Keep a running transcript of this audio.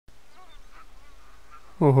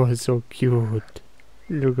Oh, it's so cute.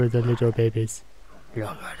 Look at the little babies. Look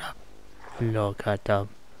at them. Look at them.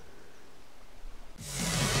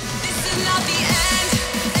 This is not the end.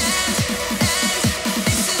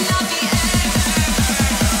 This is not the end.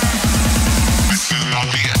 This is not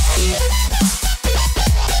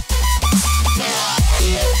the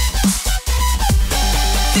end.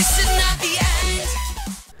 This is not the end.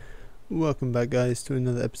 Welcome back, guys, to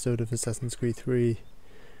another episode of Assassin's Creed 3.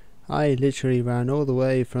 I literally ran all the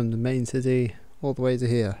way from the main city all the way to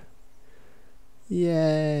here.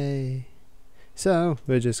 Yay! So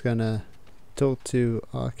we're just gonna talk to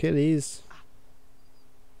Achilles.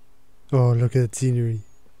 Oh, look at that scenery.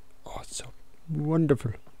 Oh, it's so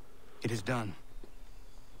wonderful. It is done.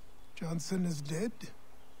 Johnson is dead?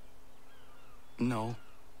 No.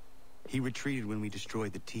 He retreated when we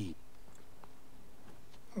destroyed the T.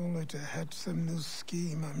 Only to hatch some new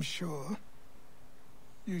scheme, I'm sure.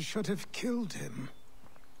 You should have killed him.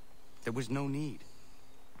 There was no need.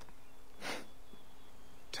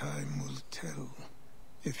 Time will tell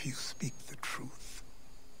if you speak the truth.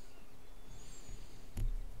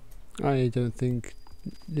 I don't think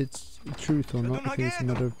it's truth or not. I think it's a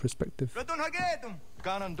matter of perspective.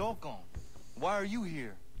 Why are you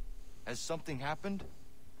here? Has something happened?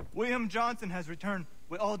 William Johnson has returned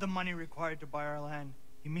with all the money required to buy our land.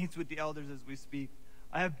 He meets with the elders as we speak.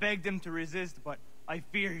 I have begged him to resist, but I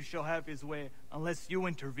fear he shall have his way unless you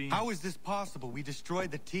intervene. How is this possible? We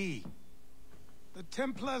destroyed the T. The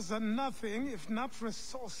Templars are nothing if not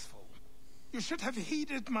resourceful. You should have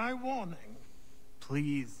heeded my warning.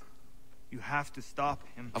 Please, you have to stop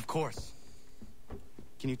him. Of course.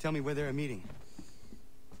 Can you tell me where they're meeting?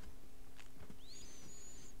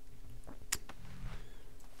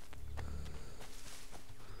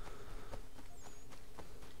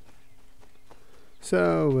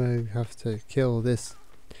 So we have to kill this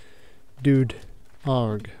dude,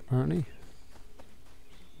 Arg, apparently.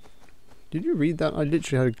 Did you read that? I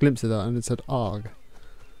literally had a glimpse of that and it said Arg.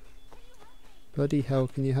 Bloody hell,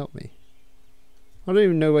 can you help me? I don't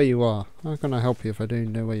even know where you are. How can I help you if I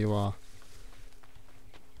don't know where you are?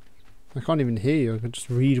 I can't even hear you, I can just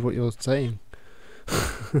read what you're saying.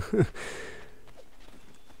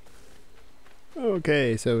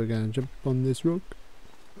 Okay, so we're going to jump on this rock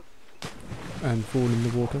and fall in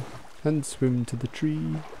the water and swim to the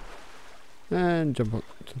tree and jump up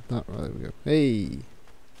to that. Right, there we go. Hey!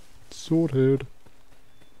 Sorted.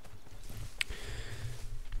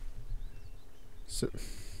 So,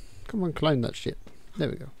 come on, climb that shit. There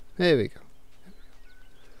we go. There we go.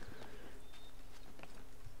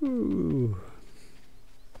 Ooh.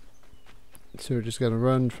 So we're just gonna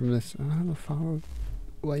run from this. How far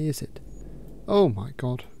away is it? Oh my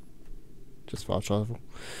god. Just far travel.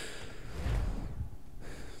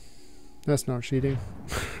 That's not cheating.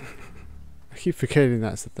 I keep forgetting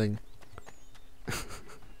that's the thing.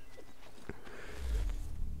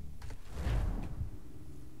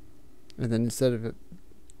 And then instead of it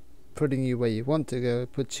putting you where you want to go,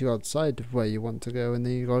 it puts you outside of where you want to go, and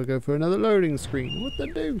then you gotta go for another loading screen. What the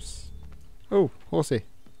deuce? Oh, horsey.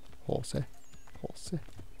 Horsey. Horsey.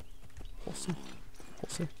 Horsey.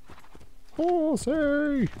 Horsey.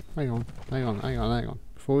 Horsey! Hang on, hang on, hang on, hang on.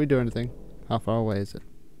 Before we do anything, how far away is it?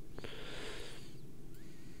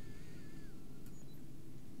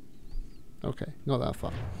 Okay, not that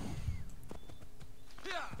far.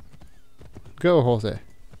 Go, horsey.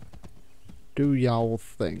 Do y'all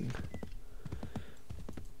thing. I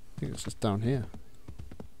think it's just down here.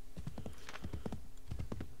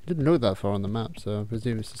 Didn't look that far on the map, so I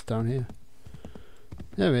presume it's just down here.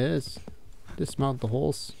 There it is. Dismount the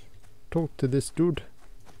horse. Talk to this dude.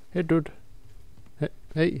 Hey, dude. Hey,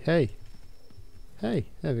 hey, hey. Hey,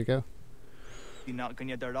 there we go.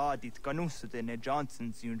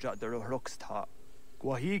 Johnson's Rocksta.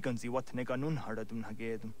 Guahiganzi what Neganun Haradun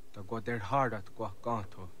Hagedum. The got their hard at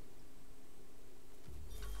Guacanto.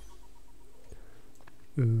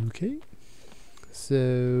 Okay.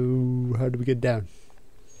 So, how do we get down?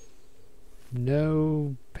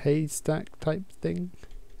 No pay stack type thing?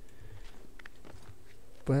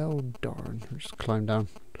 Well, darn. I'll just climb down.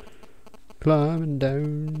 Climbing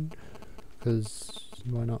down. Because,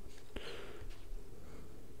 why not?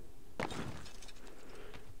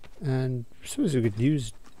 And I suppose we could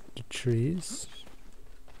use the trees.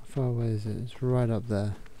 How far away is it? It's right up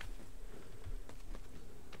there.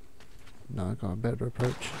 No, I got a better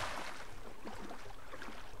approach.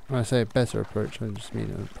 When I say a better approach, I just mean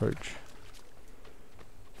an approach.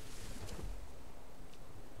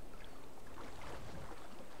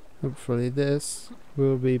 Hopefully this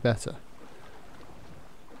will be better.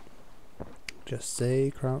 Just stay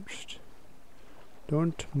crouched.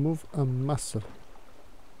 Don't move a muscle.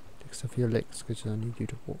 except for your legs, because I need you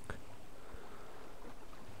to walk.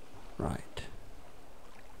 Right.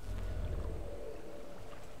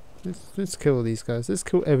 Let's kill these guys. Let's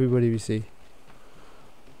kill everybody we see.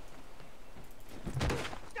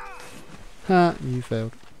 Ha! You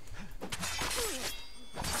failed.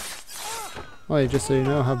 Oh, yeah, just so you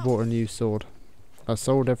know, I have bought a new sword. I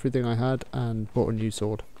sold everything I had and bought a new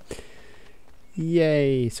sword.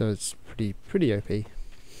 Yay! So it's pretty OP. You.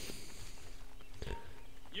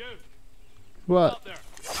 What? Out there.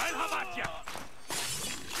 I'll have at ya.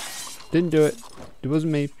 Didn't do it. It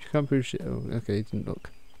wasn't me. You can't prove shit. Oh, okay, he didn't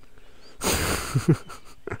look.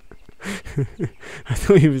 I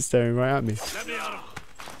thought he was staring right at me. Let me out of.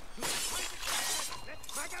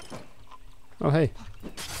 Oh, hey.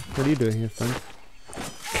 What are you doing here, friend?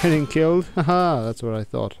 Getting killed? Haha, that's what I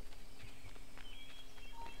thought.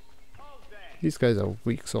 These guys are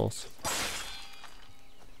weak sauce.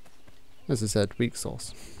 As I said, weak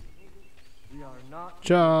sauce. We are not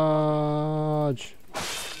Charge! I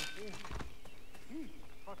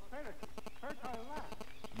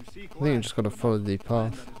think I just gotta follow the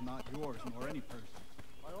path.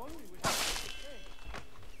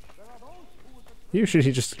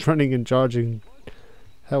 Usually just running and charging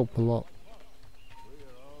help a lot.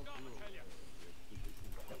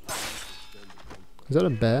 Is that a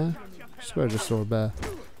bear? I swear I just saw a bear.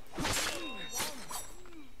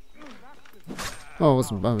 Oh, I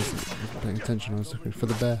wasn't paying attention, I was looking for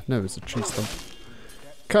the bear. No, it's a tree stump.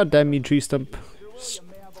 God damn you, tree stump.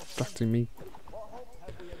 Distracting me.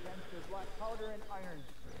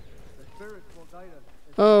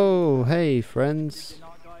 Oh, hey friends.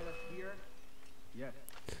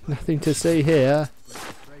 Nothing to say here.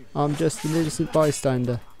 I'm just an innocent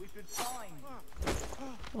bystander.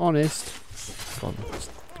 Honest. God, I'm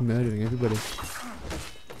just murdering everybody.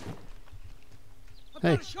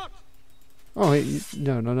 Hey. Oh, hey,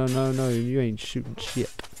 no, you ain't shooting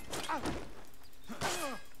shit.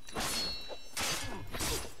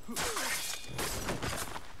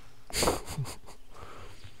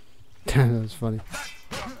 Damn, that was funny.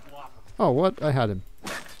 Oh, what? I had him.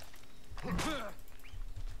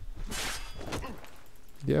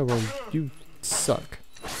 Yeah, well, you suck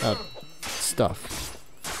at stuff.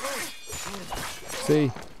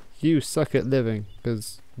 See? You suck at living,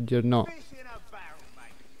 because you're not.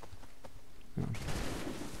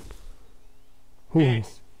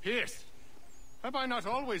 Peace. Have I not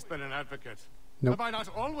always been an advocate? Nope. Have I not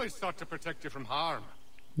always sought to protect you from harm?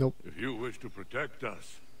 Nope. If you wish to protect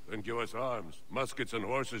us, then give us arms, muskets and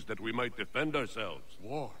horses that we might defend ourselves.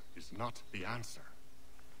 War is not the answer.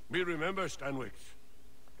 We remember, Stanwix.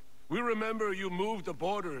 We remember you moved the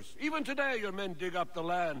borders. Even today your men dig up the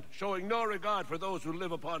land, showing no regard for those who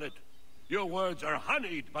live upon it. Your words are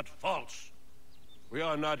honeyed, but false. We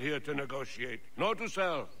are not here to negotiate, nor to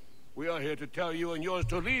sell. We are here to tell you and yours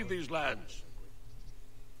to leave these lands.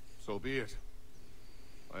 So be it.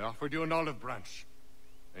 I offered you an olive branch,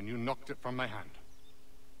 and you knocked it from my hand.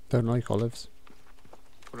 Don't like olives.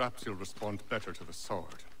 Perhaps you'll respond better to the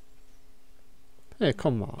sword. Hey,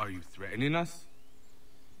 come on. Are you threatening us?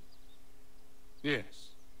 Yes.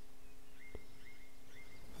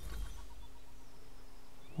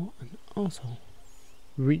 What an arsehole.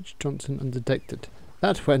 Reach Johnson undetected.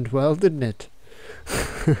 That went well, didn't it?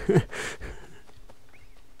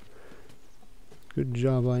 Good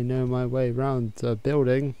job, I know my way around the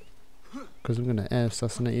building. Because I'm going to air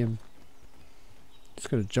assassinate him. Just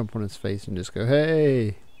going to jump on his face and just go,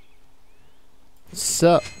 hey!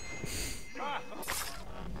 Sup?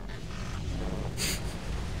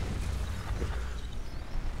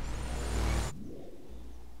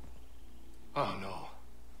 Oh no.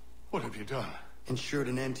 What have you done? Ensured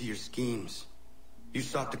an end to your schemes. You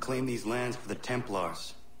sought to claim these lands for the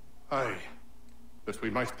Templars. Aye. That we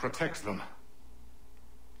might protect them.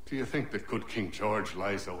 Do you think that good King George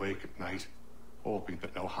lies awake at night, hoping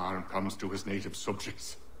that no harm comes to his native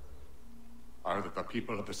subjects? Or that the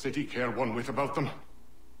people of the city care one whit about them?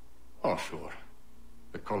 Oh, sure.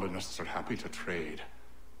 The colonists are happy to trade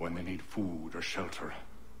when they need food or shelter,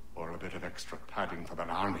 or a bit of extra padding for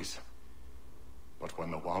their armies. But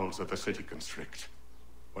when the walls of the city constrict,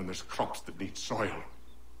 when there's crops that need soil,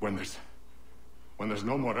 when there's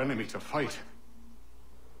no more enemy to fight,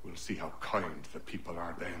 we'll see how kind the people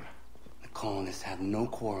are then. The colonists have no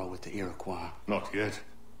quarrel with the Iroquois. Not yet,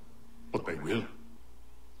 but they will.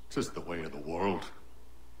 'Tis the way of the world.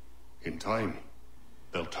 In time,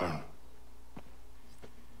 they'll turn.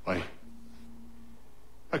 I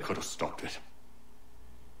could have stopped it.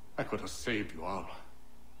 I could have saved you all.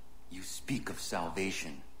 You speak of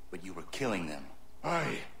salvation, but you were killing them.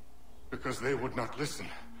 Aye, because they would not listen.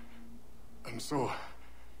 And so,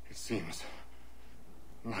 It seems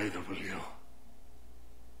neither will you.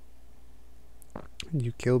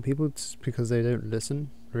 You kill people just because they don't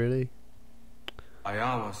listen? Really?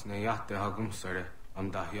 No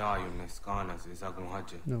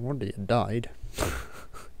wonder you died.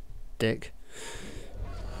 Dick.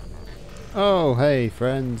 Oh, hey,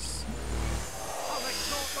 friends.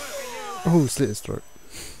 Oh, slit his throat.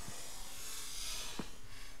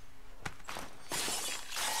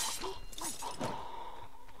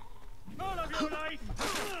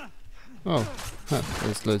 Oh, huh,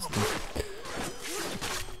 there's loads of them.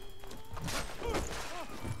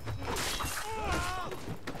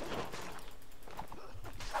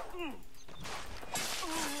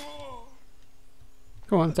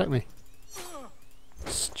 Come on, attack me.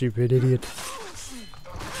 Stupid idiot.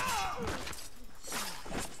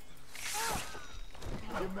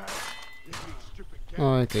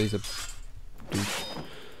 Oh, okay, he's a douche.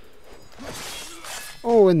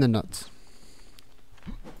 Oh, in the nuts.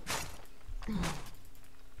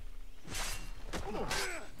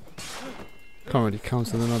 Can't really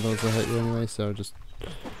counter them, otherwise they'll hit you anyway, so just...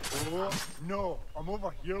 Oh, no, I'm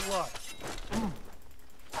over here, lad.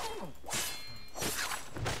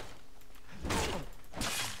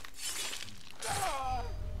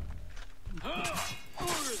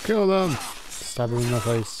 Kill them! Stab him in the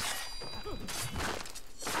face.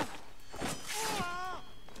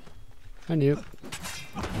 And you.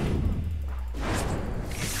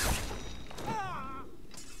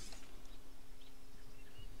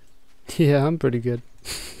 Yeah, I'm pretty good.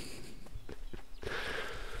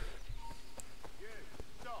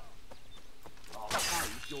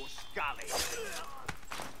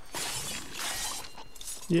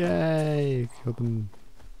 Yay! Kill them.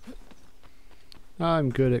 I'm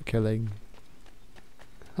good at killing.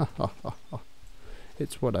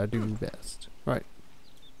 It's what I do best. Right.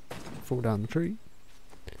 Fall down the tree.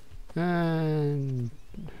 And...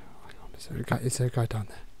 hang on, is there a guy down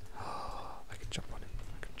there? I can jump on him.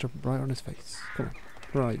 I can jump right on his face. Come on.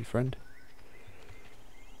 Where are you, friend?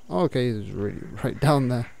 Okay, he's really right down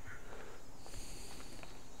there.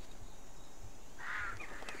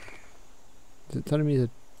 Is it telling me to...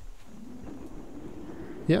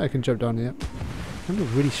 yeah, I can jump down here. I'm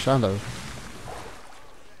really shallow.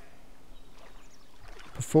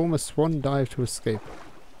 Perform a swan dive to escape.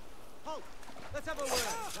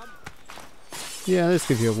 Yeah, let's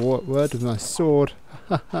give you a word with my sword.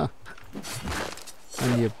 And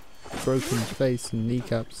your broken face and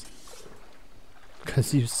kneecaps.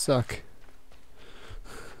 Because you suck.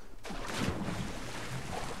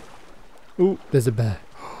 Ooh, there's a bear.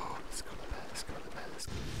 Let's go to the bear, let's go to the bear, let's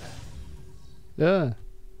go to the bear. Yeah,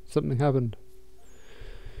 something happened.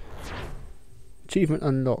 Achievement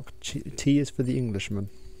unlocked. Tea is for the Englishman.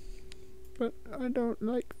 But I don't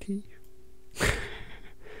like tea.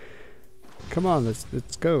 Come on, let's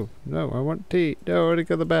go. No, I want tea. No, I want to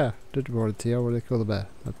kill the bear. Didn't want tea, I want to kill the bear.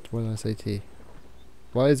 That's when I say tea.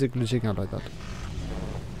 Why is it glitching out like that?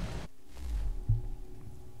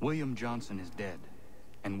 William Johnson is dead,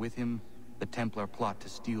 and with him, the Templar plot to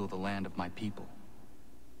steal the land of my people.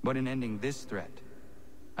 But in ending this threat,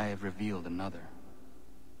 I have revealed another.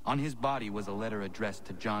 On his body was a letter addressed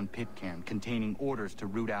to John Pitcairn containing orders to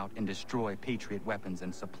root out and destroy Patriot weapons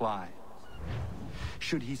and supplies.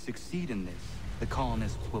 Should he succeed in this, the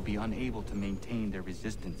colonists will be unable to maintain their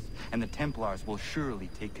resistance, and the Templars will surely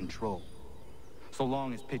take control. So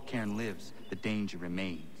long as Pitcairn lives, the danger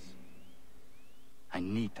remains. I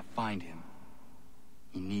need to find him.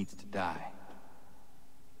 He needs to die.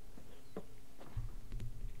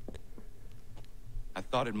 I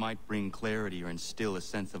thought it might bring clarity or instill a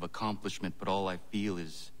sense of accomplishment, but all I feel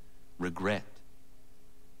is regret.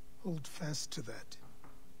 Hold fast to that.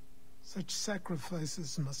 Such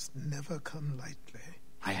sacrifices must never come lightly.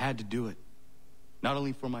 I had to do it. Not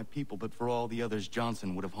only for my people, but for all the others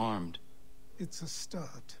Johnson would have harmed. It's a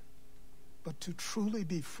start. But to truly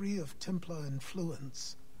be free of Templar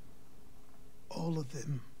influence, all of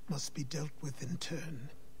them must be dealt with in turn.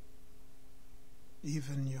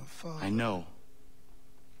 Even your father. I know.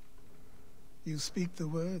 You speak the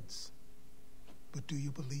words, but do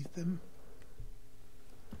you believe them?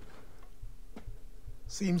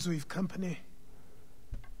 Seems we've company.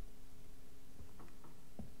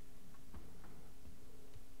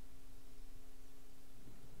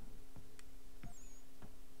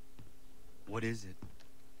 What is it?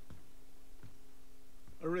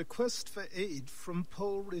 A request for aid from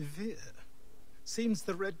Paul Revere. Seems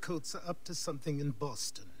the Redcoats are up to something in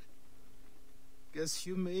Boston. Guess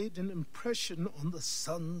you made an impression on the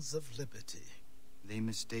Sons of Liberty. They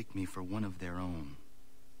mistake me for one of their own.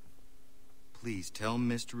 Please tell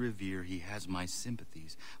Mr. Revere he has my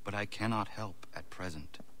sympathies, but I cannot help at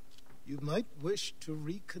present. You might wish to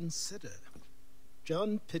reconsider.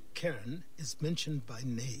 John Pitcairn is mentioned by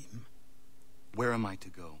name. Where am I to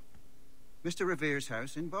go? Mr. Revere's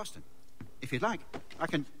house in Boston. If you'd like, I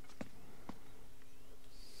can...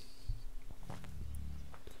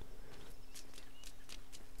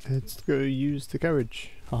 Let's go use the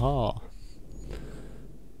carriage. Haha.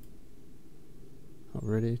 Not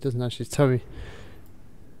really, it doesn't actually tell me.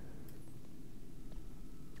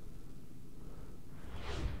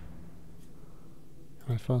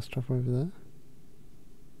 Can I fast travel over there?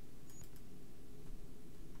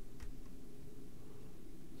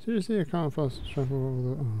 Seriously, I can't fast travel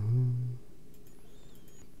over there.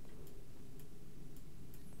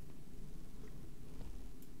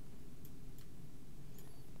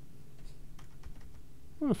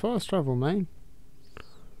 What a fast travel, man. Oh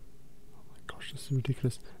my gosh, this is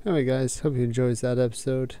ridiculous. Anyway guys, hope you enjoyed that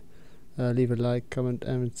episode. Leave a like, comment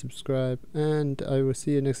and subscribe, and I will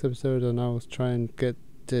see you next episode, and I'll try and get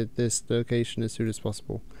to this location as soon as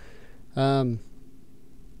possible. Yeah,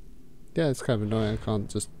 it's kind of annoying, I can't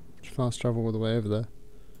just fast travel all the way over there.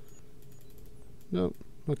 Nope,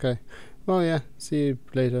 okay. Well yeah, see you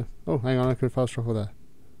later. Oh, hang on, I could fast travel there.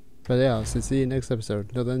 But yeah, I'll see you next episode.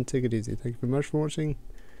 Until then, take it easy. Thank you very much for watching.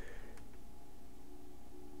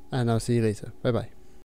 And I'll see you later. Bye bye.